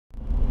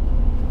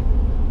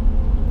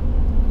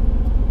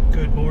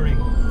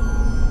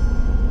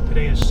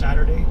is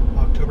Saturday,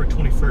 October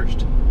 21st,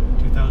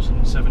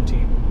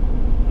 2017.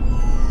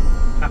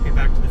 Happy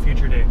Back to the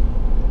Future Day.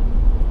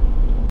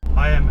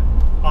 I am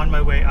on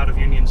my way out of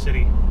Union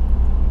City.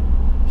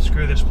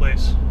 Screw this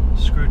place.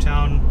 Screw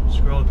town.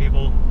 Screw all the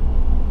people.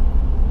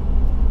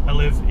 I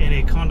live in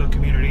a condo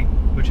community,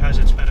 which has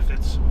its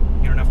benefits.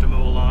 You don't have to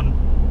mow a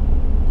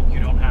lawn. You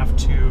don't have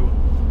to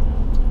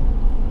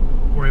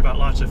worry about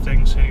lots of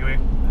things. Anyway,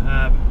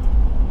 the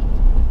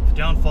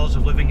downfalls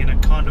of living in a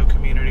condo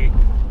community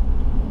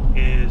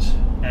is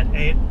at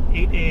 8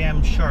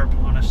 a.m. sharp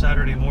on a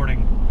Saturday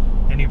morning,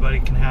 anybody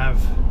can have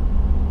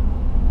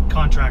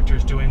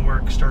contractors doing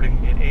work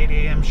starting at 8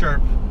 a.m.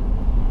 sharp.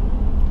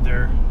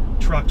 Their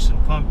trucks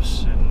and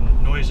pumps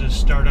and noises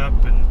start up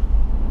and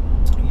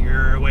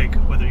you're awake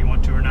whether you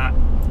want to or not.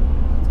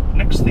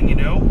 Next thing you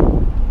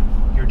know,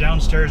 your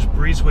downstairs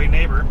breezeway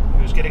neighbor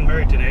who's getting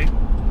married today,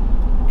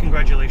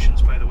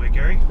 congratulations by the way,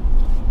 Gary,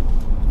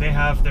 they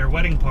have their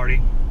wedding party.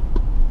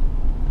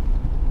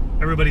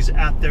 Everybody's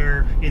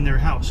in their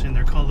house, in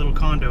their little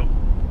condo.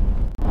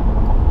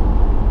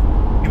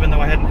 Even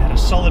though I hadn't had a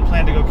solid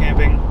plan to go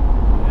camping,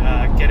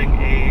 getting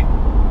a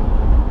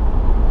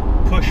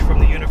push from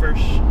the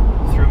universe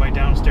through my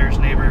downstairs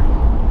neighbor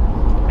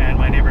and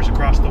my neighbors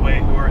across the way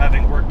who are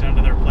having work done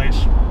to their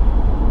place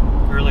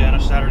early on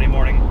a Saturday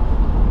morning.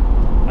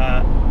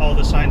 All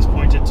the signs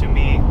pointed to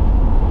me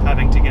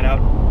having to get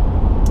out,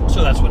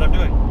 so that's what I'm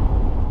doing.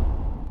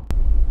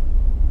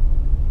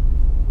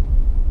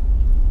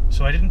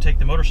 So I didn't take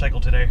the motorcycle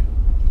today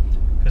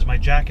because my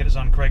jacket is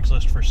on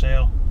Craigslist for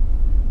sale.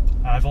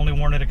 I've only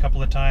worn it a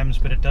couple of times,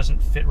 but it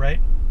doesn't fit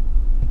right,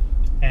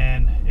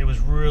 and it was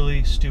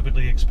really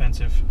stupidly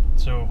expensive.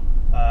 So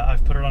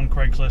I've put it on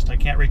Craigslist. I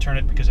can't return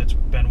it because it's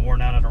been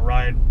worn out on a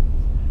ride.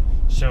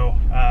 So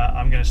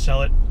I'm going to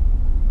sell it,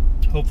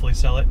 hopefully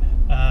sell it,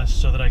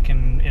 so that I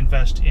can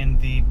invest in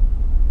the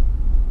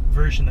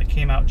version that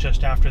came out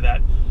just after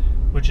that,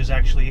 which is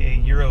actually a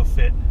Euro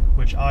fit,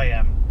 which I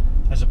am,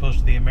 as opposed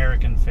to the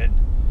American fit,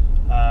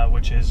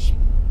 which is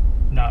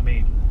not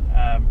me.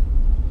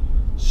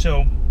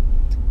 So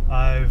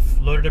I've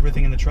loaded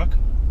everything in the truck,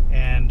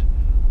 and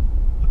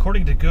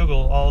according to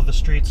Google, all of the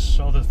streets,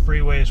 all the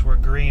freeways were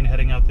green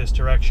heading out this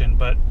direction,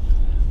 but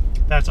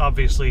that's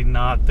obviously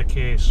not the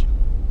case.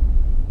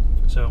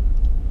 So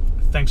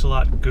thanks a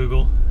lot,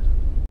 Google.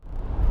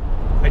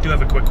 I do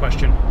have a quick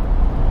question.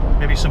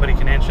 Maybe somebody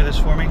can answer this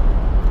for me.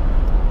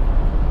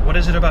 What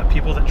is it about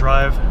people that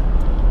drive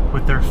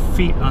with their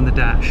feet on the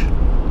dash?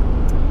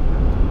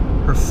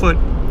 Her foot,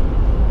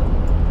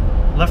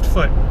 left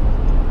foot,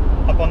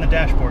 up on the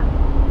dashboard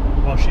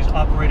while she's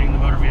operating the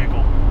motor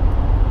vehicle.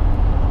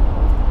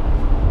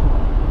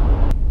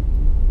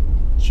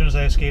 As soon as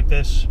I escape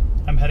this,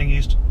 I'm heading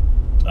east.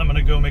 I'm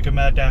gonna go make a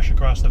mad dash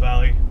across the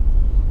valley,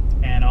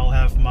 and I'll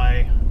have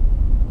my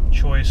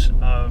choice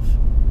of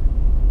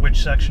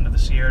which section of the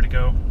Sierra to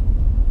go.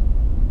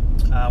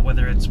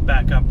 Whether it's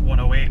back up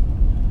 108,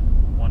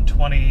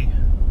 120,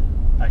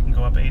 I can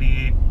go up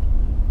 88.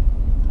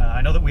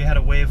 I know that we had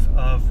a wave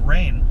of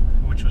rain,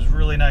 which was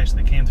really nice,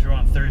 that came through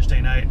on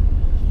Thursday night.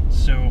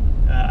 So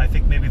I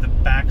think maybe the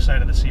back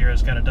side of the Sierra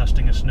is kind of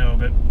dusting of snow,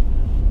 but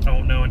I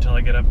won't know until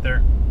I get up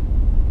there.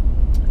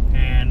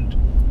 And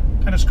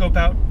kind of scope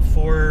out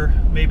for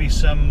maybe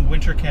some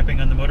winter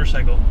camping on the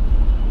motorcycle.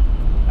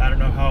 I don't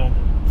know how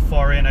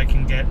far in I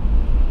can get,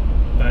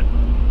 but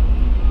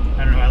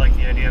I don't know, I like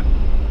the idea.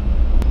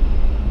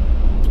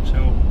 So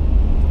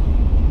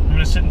I'm going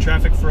to sit in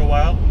traffic for a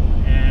while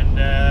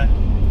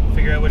and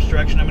figure out which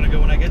direction I'm going to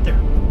go when I get there.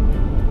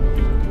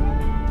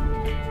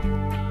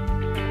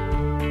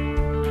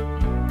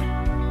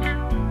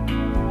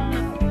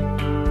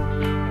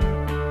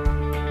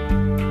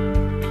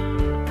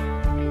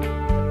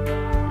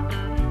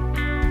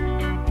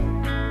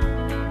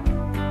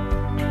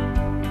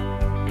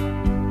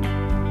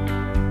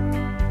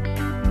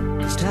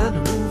 It's time to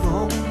move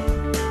on.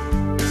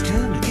 It's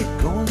time to get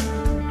going.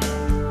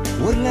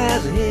 What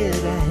lies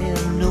ahead I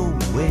have no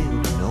way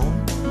of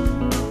knowing.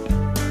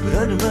 But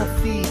under my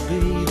feet,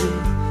 baby,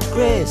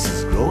 grass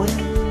is growing.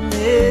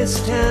 It's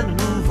time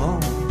to move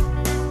on.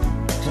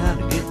 Time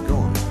to get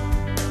going.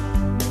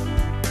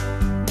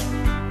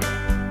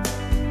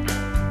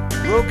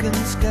 Broken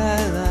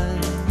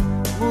skyline,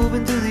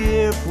 moving through the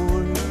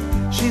airport.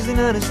 She's an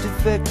honest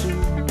defector,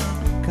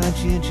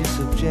 conscientious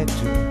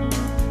objector,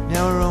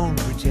 now her own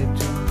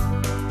protector.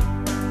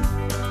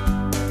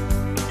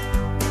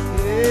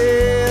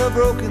 Yeah,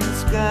 broken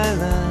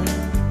skyline.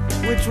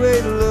 Which way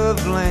to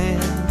love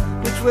land?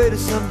 Which way to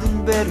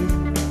something better?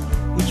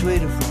 Which way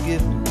to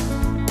forgiveness?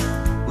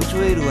 Which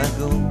way do I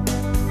go?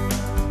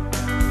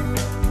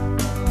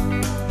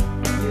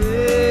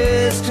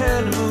 Yeah, it's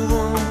time to move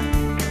on.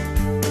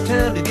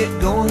 Time to get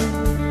going.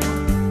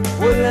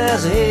 What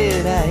lies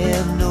ahead I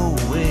have no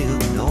way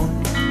of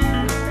knowing.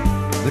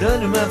 But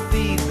under my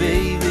feet,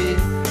 baby,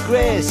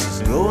 grass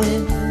is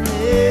growing.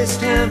 It's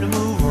time to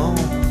move on.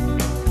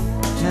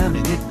 Time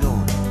to get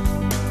going.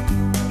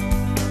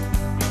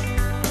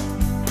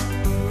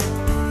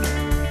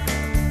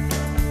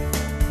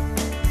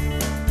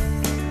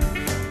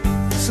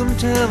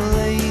 Sometime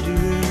later,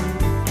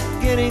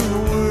 getting the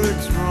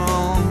words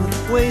wrong,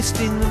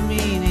 wasting the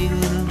meaning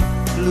and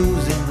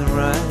losing the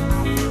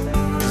rhyme.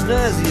 It's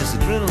nauseous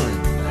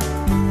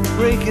adrenaline,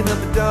 breaking up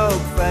a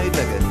dogfight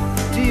like a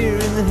deer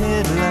in the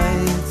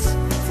headlights,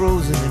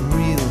 frozen in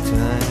real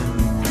time.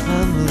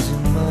 I'm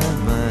losing my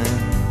mind.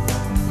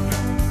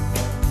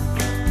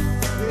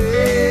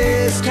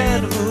 It's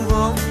time to move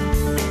on,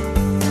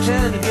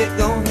 time to get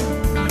going.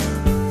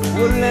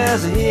 What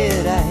lies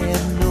ahead I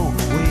have no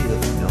way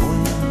of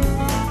knowing.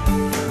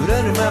 But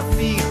under my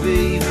feet,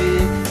 baby,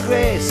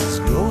 grass is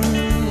growing.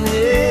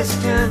 It's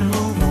time to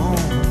move on,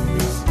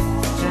 it's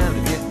time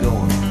to get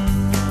going.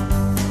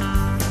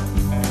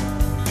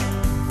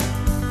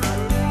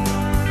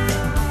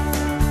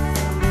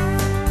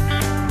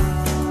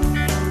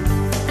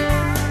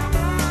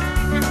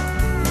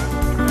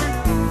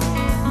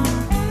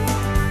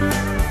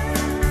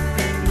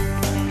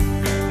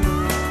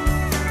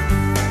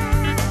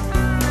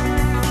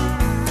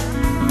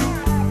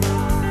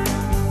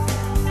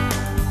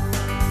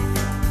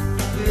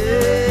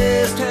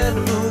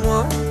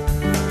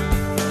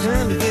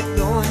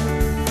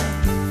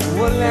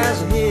 What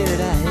lies ahead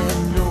I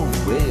have no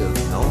way of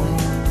knowing.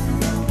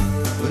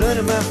 But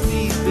under my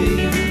feet,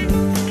 baby,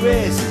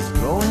 grass is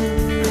growing.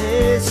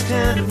 It's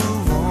time to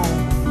move on,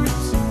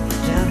 it's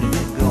time to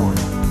get going.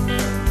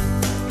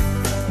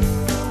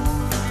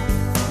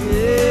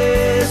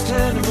 Yeah, it's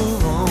time to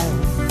move on,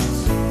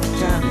 it's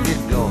time to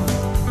get going.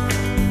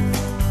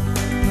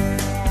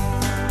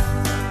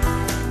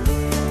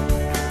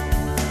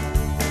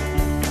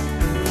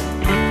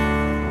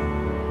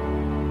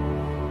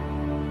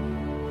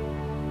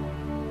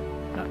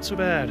 Not so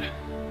bad.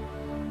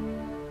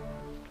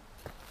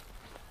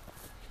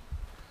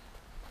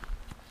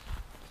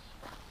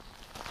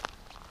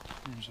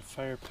 There's a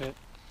fire pit.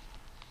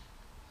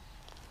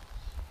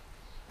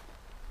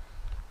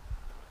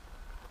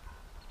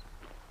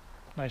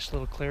 Nice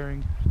little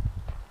clearing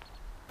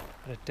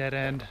at a dead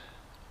end. You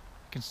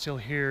can still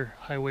hear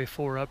Highway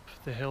 4 up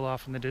the hill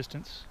off in the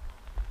distance.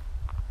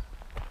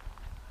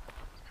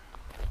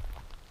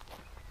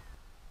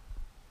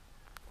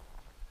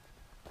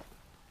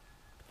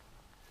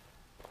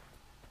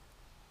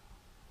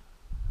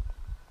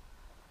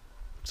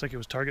 Looks like it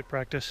was target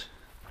practice.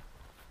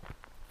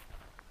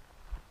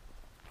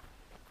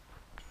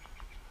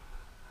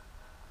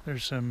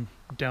 There's some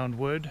downed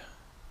wood,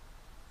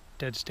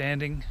 dead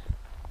standing.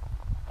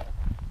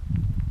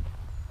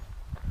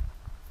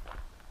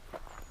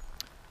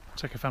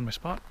 Looks like I found my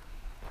spot.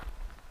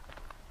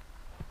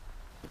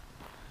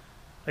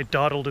 I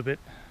dawdled a bit.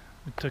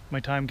 I took my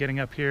time getting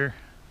up here,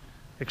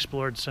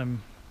 explored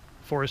some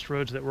forest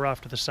roads that were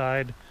off to the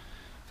side,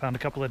 found a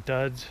couple of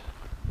duds,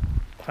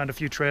 found a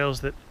few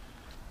trails that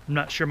I'm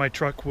not sure my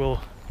truck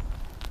will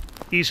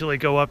easily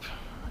go up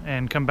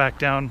and come back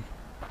down.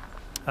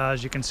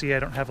 As you can see, I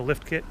don't have a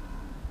lift kit,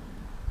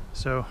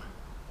 so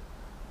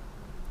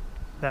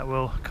that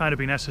will kind of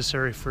be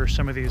necessary for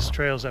some of these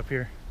trails up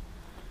here.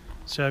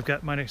 So I've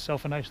got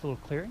myself a nice little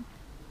clearing.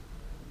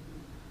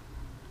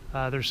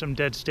 There's some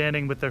dead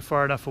standing, but they're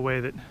far enough away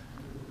that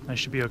I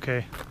should be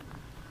okay.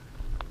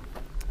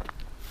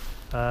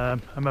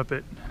 I'm up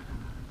at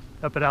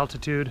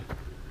altitude,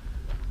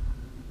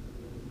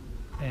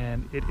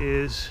 and it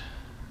is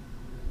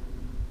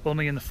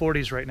only in the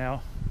 40s right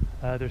now.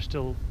 There's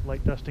still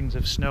light dustings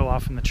of snow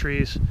off in the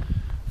trees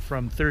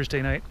from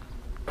Thursday night.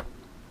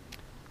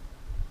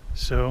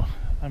 So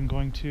I'm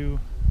going to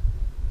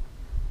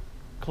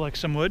collect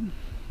some wood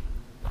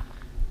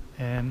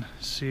and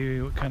see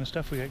what kind of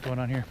stuff we got going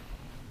on here.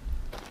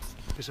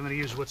 Because I'm going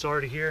to use what's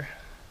already here.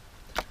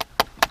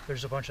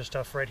 There's a bunch of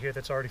stuff right here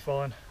that's already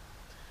fallen.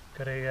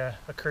 Got a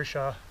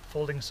Kershaw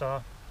folding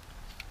saw.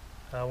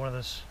 One of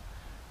those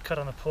cut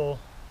on the pole,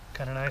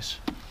 kind of nice.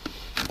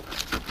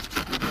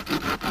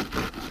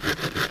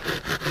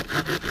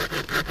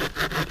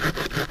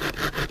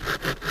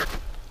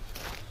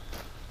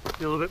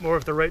 A little bit more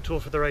of the right tool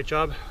for the right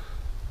job.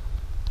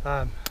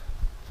 I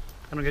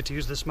don't get to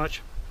use this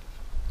much.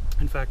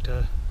 In fact,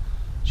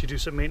 should do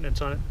some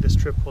maintenance on it this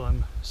trip while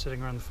I'm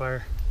sitting around the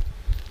fire.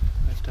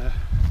 But,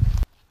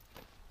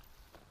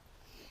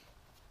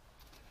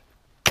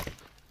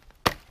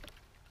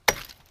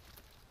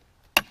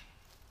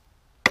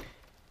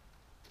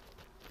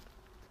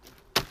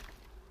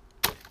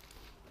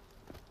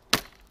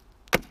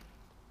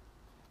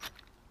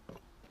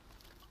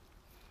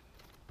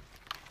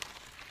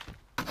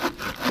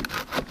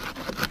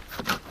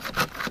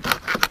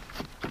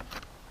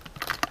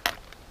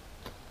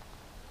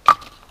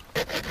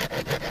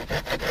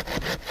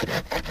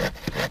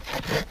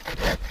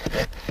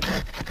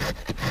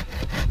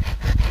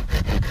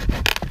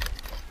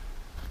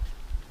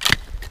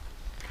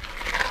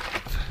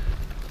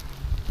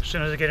 as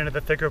soon as I get into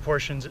the thicker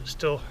portions, it's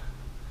still,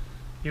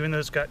 even though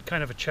it's got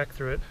kind of a check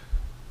through it,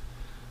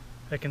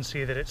 I can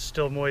see that it's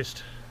still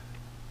moist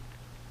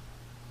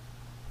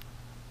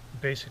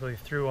basically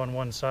through on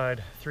one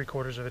side.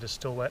 3/4 of it is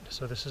still wet,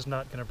 so this is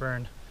not going to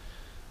burn.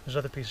 Those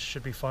other pieces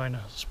should be fine.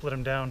 I'll split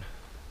them down.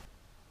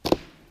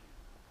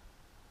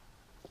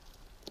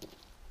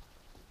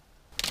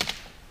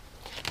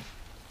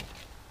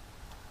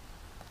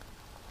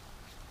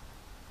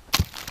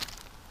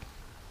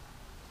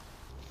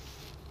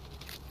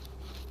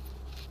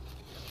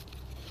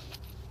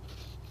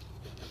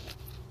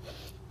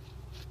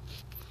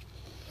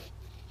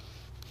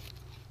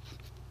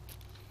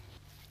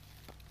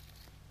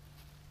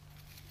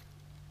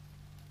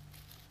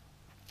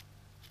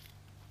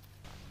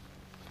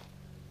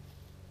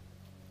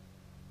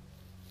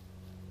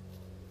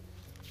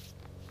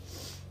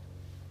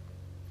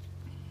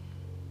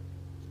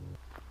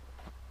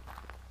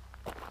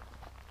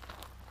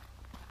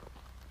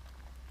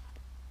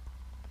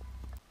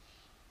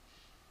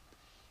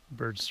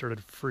 birds started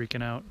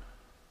freaking out.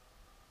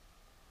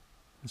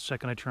 The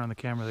second I turn on the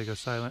camera, they go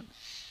silent.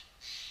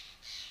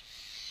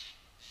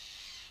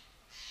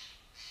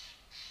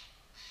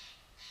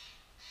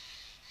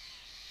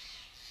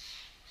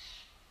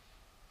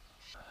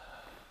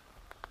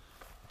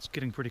 It's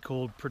getting pretty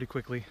cold pretty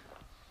quickly.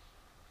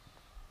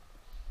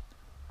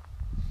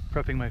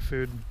 Prepping my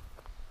food,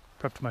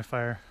 prepped my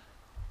fire.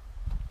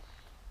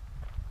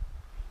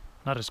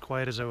 Not as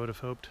quiet as I would have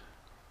hoped.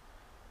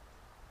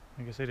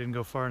 I guess they didn't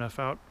go far enough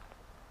out.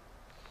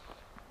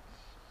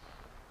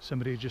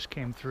 Somebody just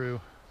came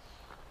through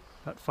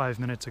about 5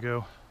 minutes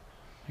ago.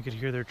 I could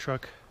hear their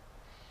truck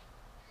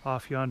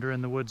off yonder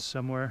in the woods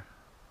somewhere.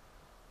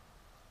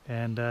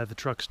 And the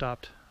truck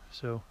stopped,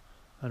 so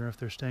I don't know if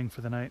they're staying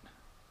for the night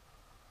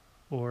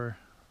or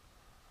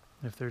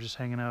if they're just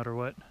hanging out or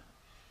what.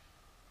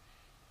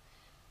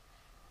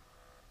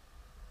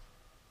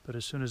 But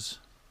as soon as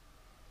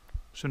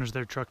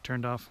their truck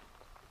turned off,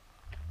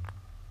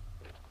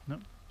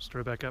 nope,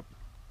 started back up.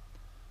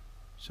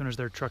 As soon as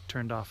their truck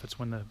turned off, it's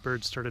when the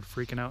birds started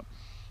freaking out.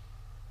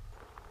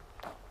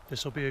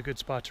 This will be a good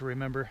spot to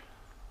remember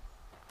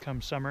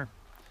come summer,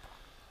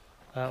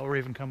 or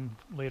even come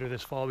later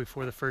this fall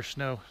before the first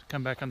snow,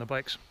 come back on the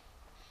bikes.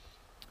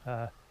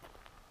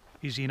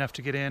 Easy enough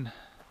to get in,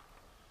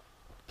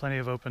 plenty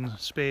of open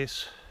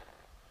space,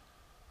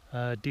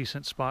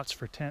 decent spots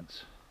for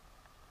tents.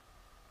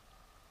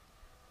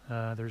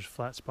 There's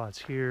flat spots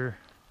here.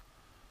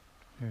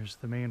 Here's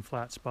the main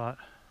flat spot.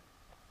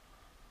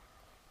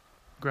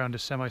 Ground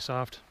is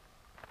semi-soft.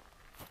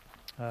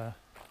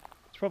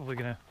 It's probably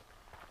gonna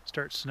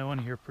start snowing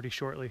here pretty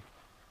shortly.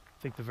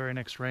 I think the very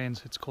next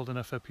rains. It's cold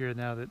enough up here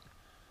now that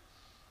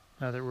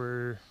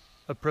we're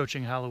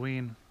approaching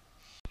Halloween.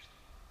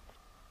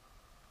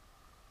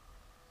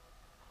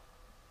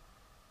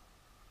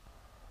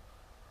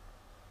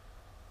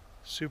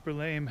 Super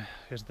lame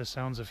is the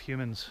sounds of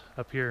humans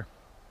up here.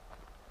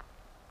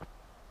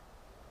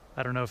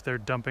 I don't know if they're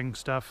dumping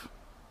stuff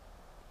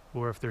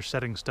or if they're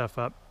setting stuff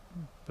up,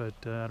 but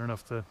I don't know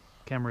if the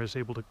camera is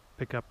able to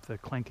pick up the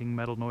clanking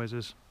metal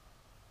noises.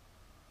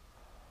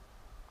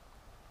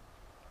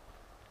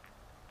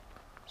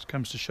 This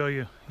comes to show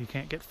you, you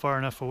can't get far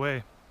enough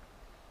away.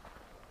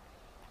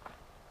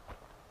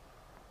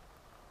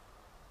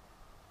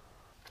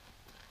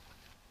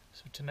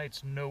 So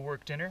tonight's no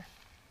work dinner.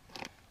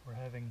 We're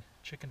having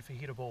chicken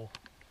fajita bowl.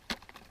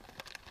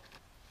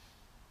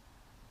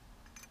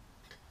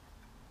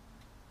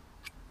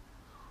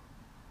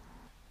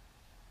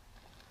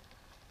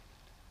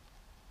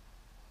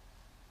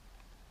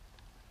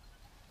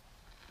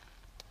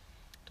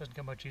 Doesn't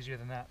get much easier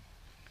than that.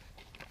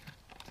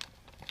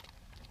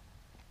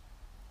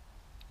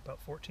 About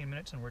 14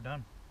 minutes and we're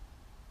done.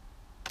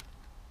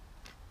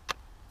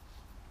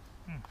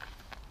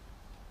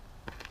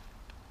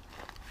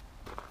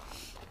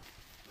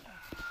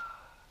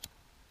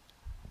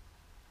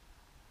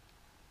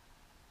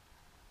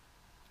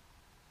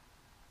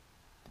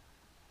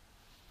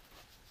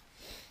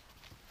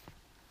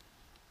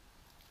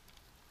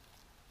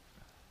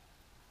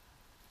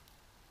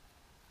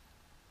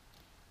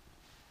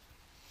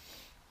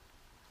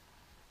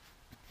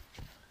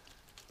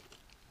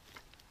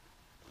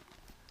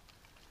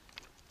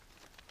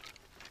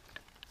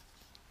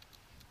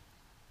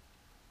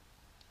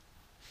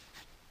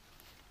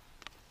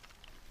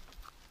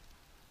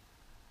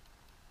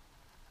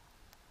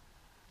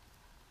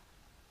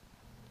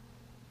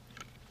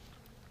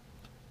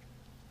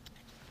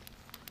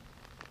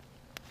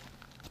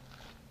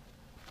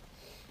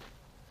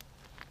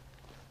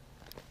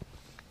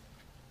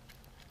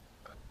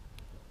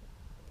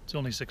 It's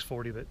only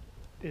 6:40, but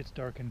it's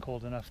dark and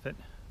cold enough that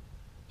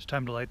it's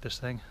time to light this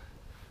thing.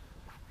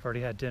 I've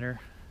already had dinner.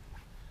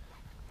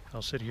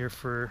 I'll sit here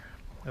for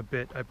a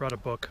bit. I brought a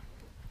book.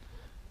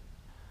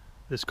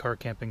 This car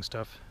camping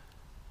stuff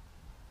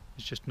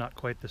is just not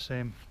quite the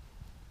same.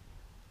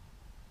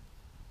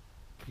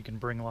 You can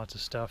bring lots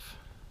of stuff.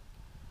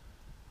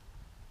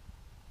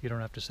 You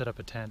don't have to set up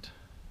a tent.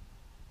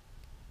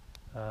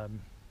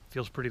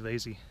 Feels pretty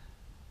lazy.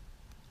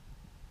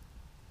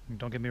 And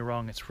don't get me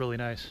wrong, it's really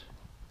nice.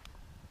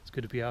 It's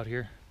good to be out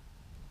here,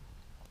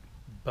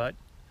 but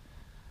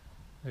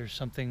there's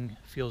something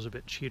feels a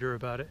bit cheater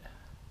about it.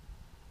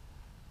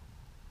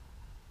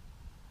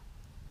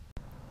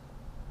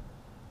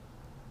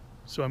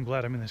 So I'm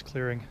glad I'm in this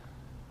clearing.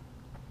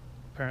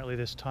 Apparently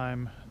this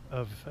time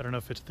of, I don't know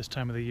if it's this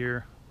time of the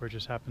year or it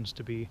just happens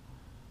to be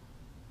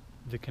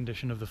the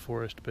condition of the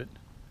forest, but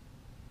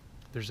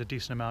there's a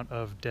decent amount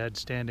of dead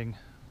standing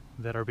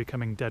that are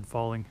becoming dead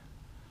falling.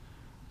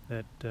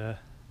 That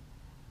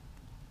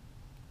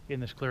in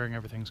this clearing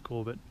everything's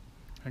cool, but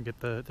I get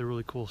the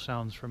really cool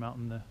sounds from out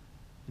in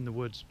the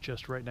woods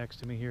just right next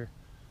to me here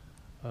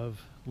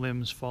of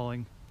limbs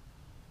falling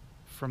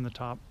from the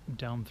top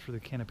down through the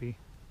canopy.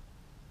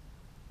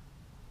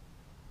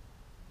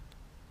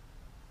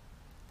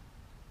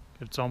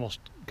 It's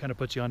almost kind of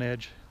puts you on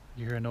edge.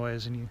 You hear a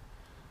noise and you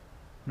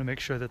want to make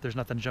sure that there's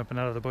nothing jumping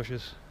out of the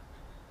bushes.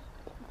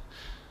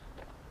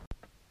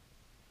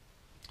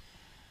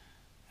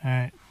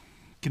 Alright,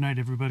 good night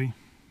everybody.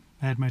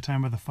 I had my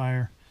time by the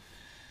fire.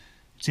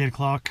 It's 8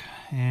 o'clock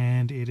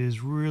and it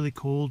is really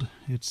cold.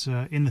 It's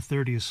in the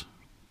 30s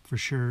for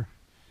sure.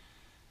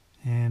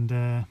 And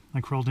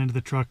I crawled into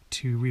the truck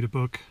to read a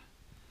book.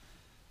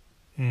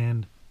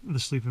 And the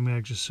sleeping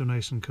bag's just so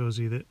nice and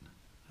cozy that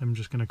I'm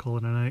just going to call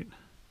it a night.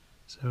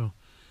 So,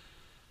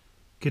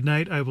 good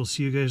night. I will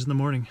see you guys in the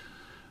morning.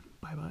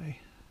 Bye-bye.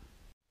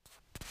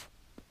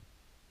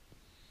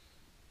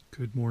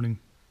 Good morning.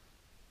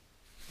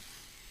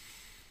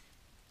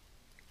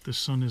 The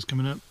sun is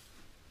coming up.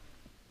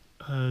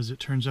 As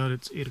it turns out,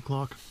 it's 8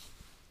 o'clock.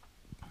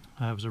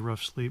 It was a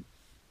rough sleep.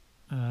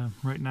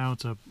 Right now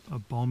it's a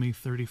balmy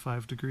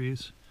 35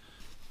 degrees.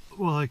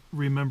 Well, I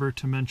remember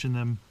to mention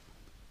them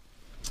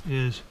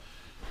is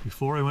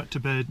before I went to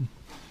bed,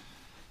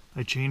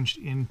 I changed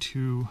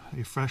into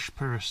a fresh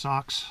pair of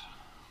socks,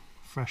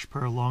 fresh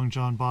pair of long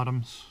john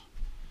bottoms.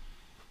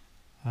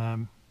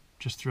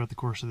 Just throughout the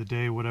course of the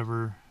day,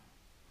 whatever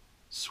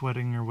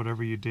sweating or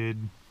whatever you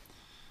did,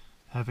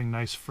 having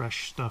nice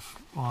fresh stuff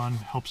on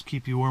helps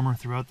keep you warmer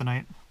throughout the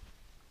night.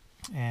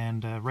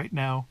 And right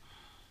now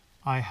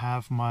I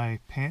have my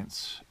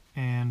pants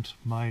and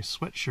my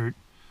sweatshirt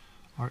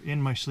are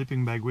in my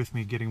sleeping bag with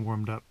me getting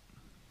warmed up.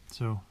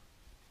 So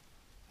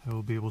I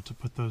will be able to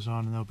put those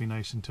on and they'll be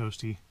nice and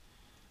toasty.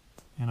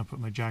 And I'll put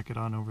my jacket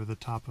on over the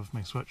top of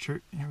my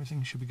sweatshirt and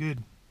everything should be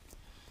good.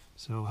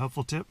 So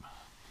helpful tip.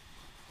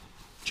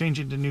 Change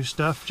into new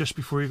stuff just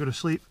before you go to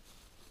sleep.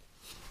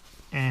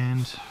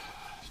 And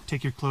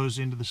take your clothes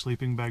into the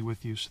sleeping bag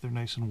with you so they're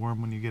nice and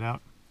warm when you get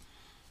out.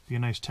 Be a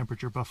nice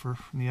temperature buffer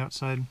from the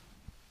outside.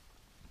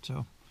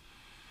 So,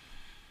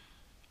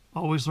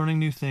 always learning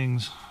new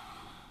things.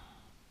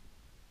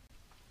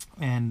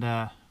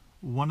 And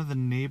one of the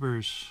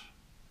neighbors,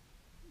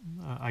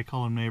 I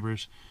call them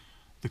neighbors,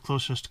 the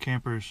closest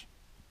campers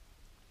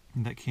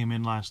that came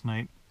in last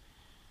night,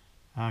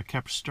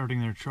 kept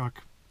starting their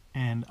truck,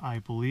 and I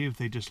believe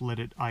they just let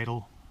it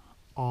idle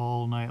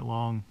all night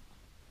long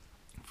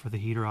for the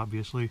heater,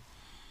 obviously.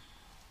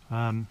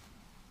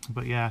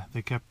 But yeah,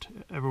 they kept,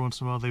 every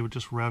once in a while they would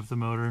just rev the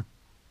motor.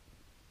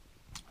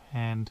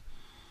 And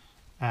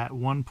at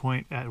one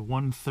point at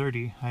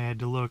 1:30, I had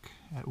to look,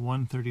 at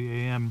 1:30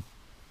 a.m.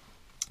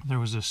 there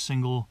was a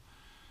single,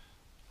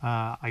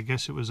 I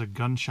guess it was a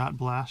gunshot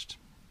blast.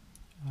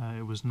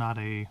 It was not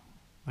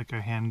like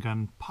a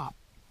handgun pop.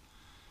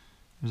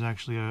 It was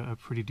actually a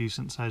pretty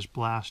decent sized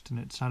blast, and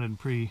it sounded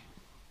pretty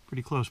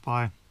close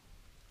by.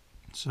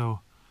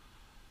 So,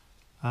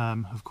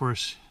 of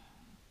course,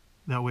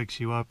 that wakes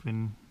you up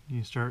and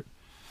you start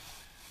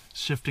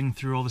sifting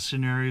through all the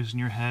scenarios in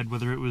your head,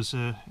 whether it was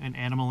an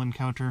animal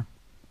encounter,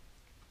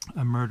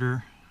 a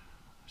murder,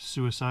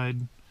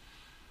 suicide,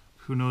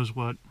 who knows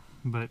what.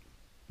 But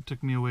it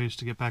took me a ways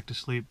to get back to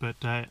sleep,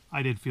 but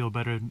I did feel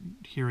better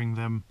hearing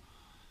them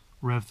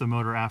rev the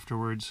motor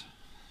afterwards,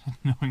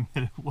 knowing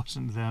that it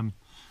wasn't them.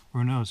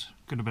 Or who knows,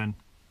 could have been.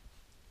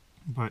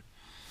 But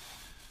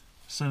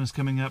the sun is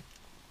coming up.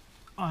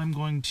 I'm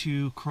going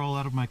to crawl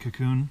out of my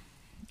cocoon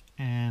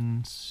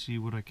and see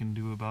what I can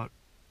do about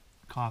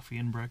coffee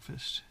and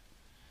breakfast.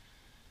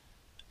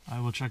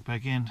 I will check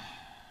back in.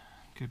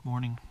 Good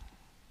morning.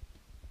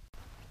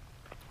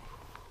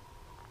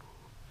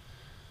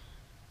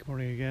 Good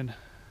morning again.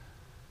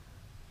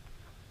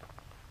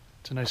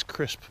 It's a nice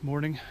crisp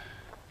morning.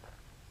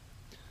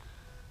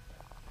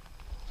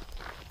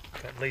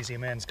 Got Lazy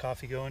Man's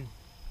coffee going.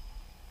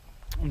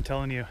 I'm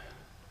telling you,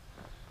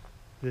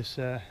 this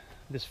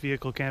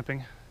vehicle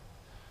camping,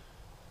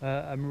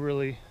 I'm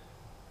really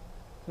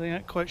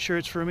not quite sure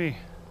it's for me.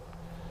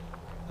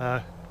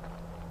 I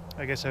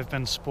guess I've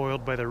been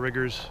spoiled by the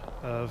rigors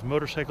of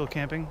motorcycle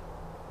camping.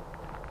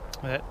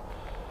 That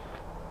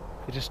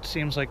it just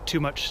seems like too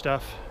much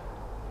stuff.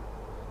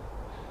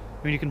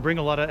 I mean, you can bring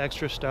a lot of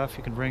extra stuff,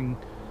 you can bring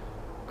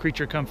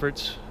creature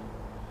comforts,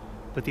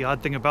 but the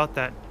odd thing about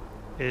that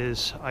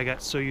is I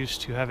got so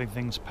used to having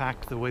things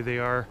packed the way they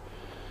are,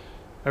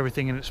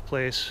 everything in its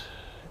place,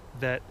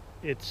 that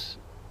it's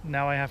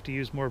now I have to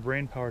use more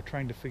brain power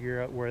trying to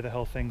figure out where the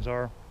hell things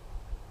are,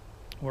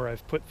 where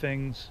I've put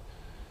things.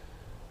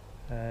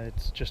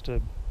 It's just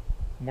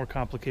more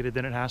complicated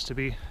than it has to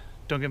be.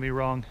 Don't get me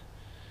wrong,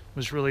 it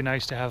was really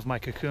nice to have my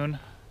cocoon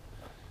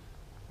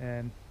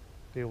and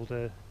be able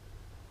to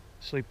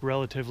sleep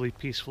relatively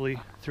peacefully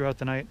throughout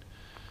the night.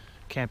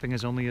 Camping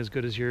is only as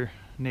good as your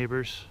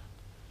neighbors.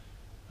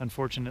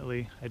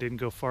 Unfortunately, I didn't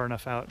go far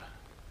enough out.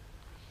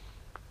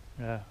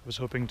 Was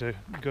hoping to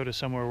go to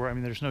somewhere where, I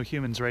mean, there's no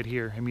humans right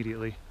here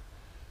immediately,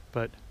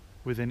 but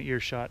within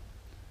earshot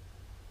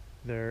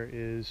there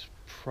is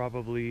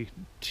probably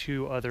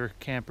 2 other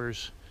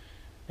campers,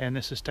 and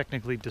this is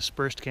technically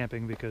dispersed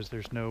camping because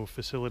there's no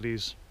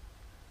facilities.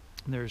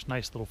 There's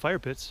nice little fire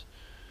pits.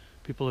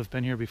 People have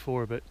been here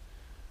before, but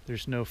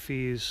there's no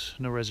fees,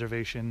 no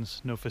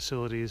reservations, no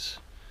facilities,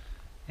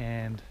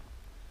 and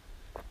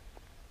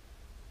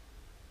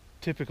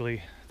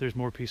typically there's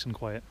more peace and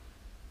quiet.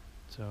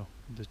 So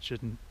this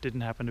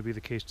didn't happen to be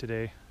the case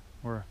today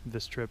or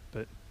this trip,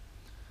 but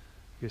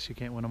I guess you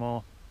can't win them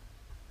all.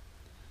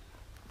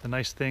 The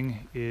nice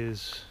thing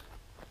is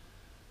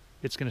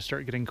it's going to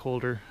start getting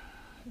colder,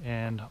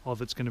 and all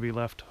that's going to be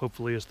left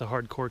hopefully is the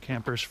hardcore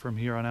campers from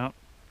here on out.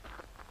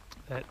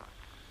 That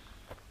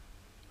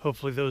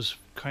hopefully those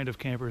kind of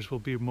campers will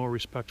be more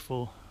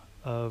respectful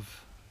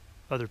of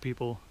other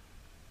people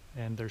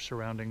and their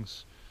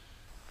surroundings.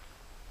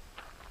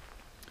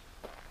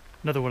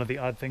 Another one of the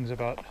odd things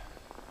about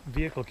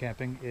vehicle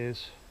camping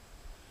is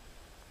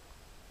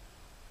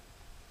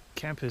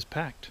camp is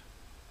packed.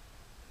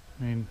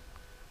 I mean,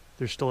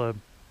 there's still a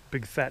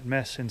big fat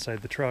mess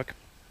inside the truck,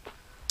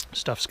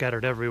 stuff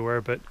scattered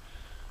everywhere, but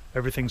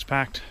everything's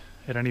packed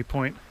at any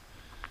point.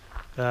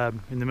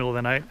 In the middle of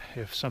the night,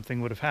 if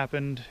something would have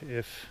happened,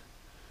 if,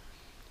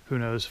 who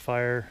knows,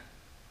 fire.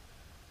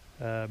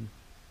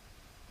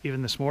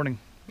 Even this morning,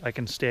 I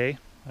can stay,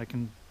 I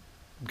can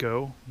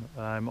go.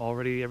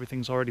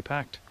 Everything's already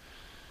packed.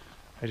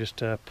 I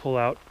just pull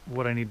out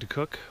what I need to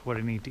cook, what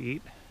I need to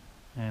eat,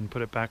 and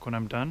put it back when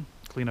I'm done,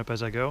 clean up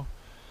as I go,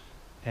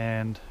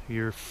 and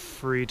you're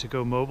free to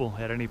go mobile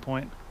at any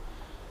point.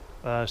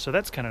 So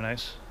that's kind of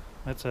nice.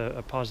 That's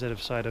a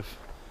positive side of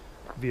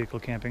vehicle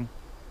camping.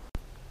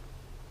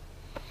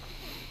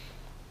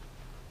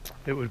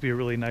 It would be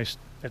really nice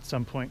at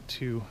some point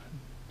to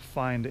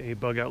find a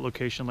bug out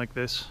location like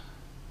this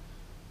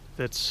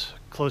that's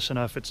close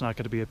enough it's not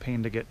going to be a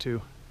pain to get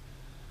to,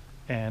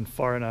 and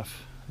far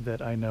enough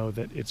that I know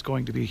that it's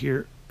going to be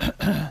here.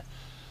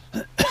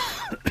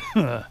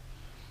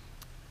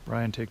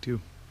 Brian, take two.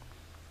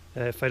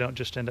 If I don't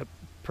just end up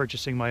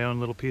purchasing my own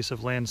little piece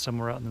of land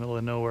somewhere out in the middle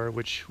of nowhere,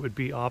 which would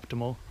be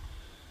optimal.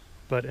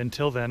 But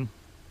until then,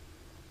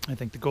 I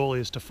think the goal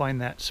is to find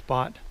that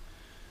spot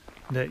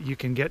that you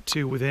can get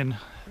to within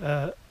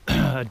a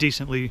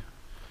decently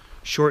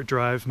short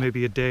drive,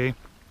 maybe a day,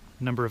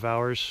 number of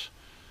hours,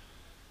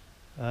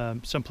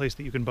 someplace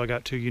that you can bug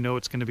out to. You know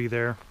it's going to be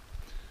there.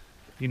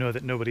 You know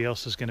that nobody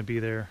else is going to be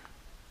there.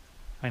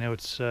 I know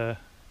it's a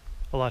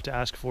lot to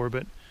ask for,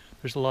 but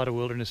there's a lot of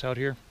wilderness out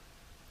here.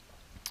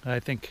 I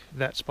think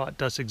that spot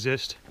does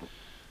exist,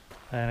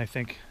 and I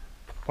think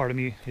part of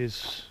me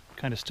is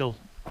kind of still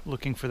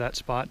looking for that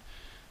spot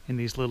in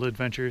these little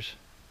adventures.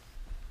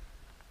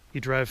 You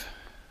drive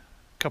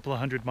a couple of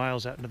 100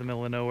 miles out into the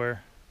middle of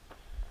nowhere,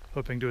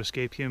 hoping to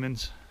escape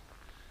humans,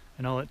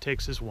 and all it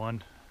takes is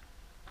one.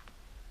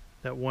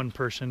 That one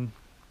person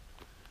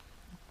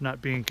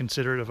not being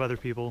considerate of other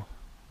people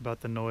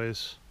about the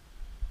noise.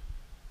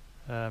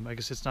 I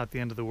guess it's not the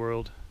end of the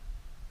world,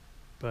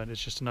 but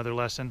it's just another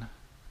lesson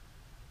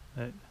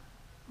that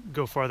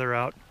go farther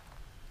out, a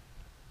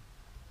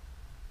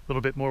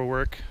little bit more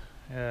work,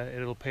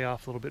 it'll pay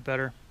off a little bit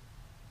better.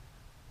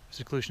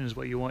 Seclusion is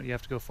what you want. You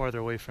have to go farther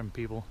away from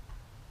people.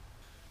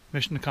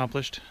 Mission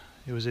accomplished.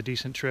 It was a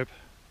decent trip.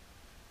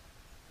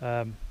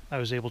 I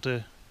was able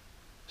to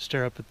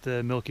stare up at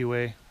the Milky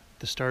Way,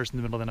 the stars in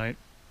the middle of the night,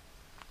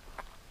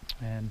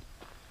 and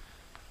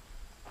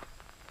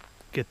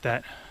get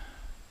that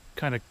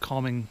kind of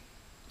calming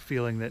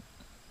feeling that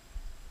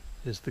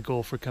is the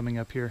goal for coming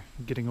up here,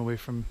 getting away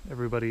from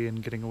everybody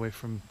and getting away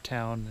from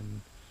town.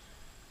 And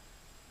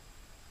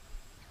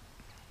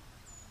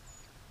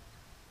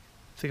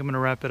I think I'm going to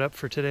wrap it up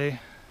for today. I'm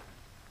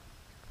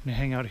going to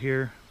hang out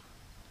here,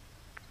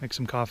 make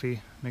some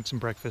coffee, make some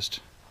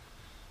breakfast,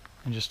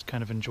 and just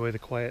kind of enjoy the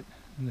quiet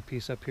and the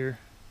peace up here.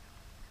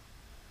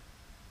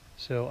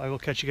 So I will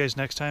catch you guys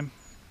next time.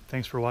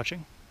 Thanks for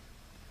watching,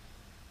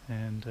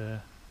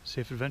 and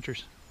safe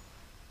adventures.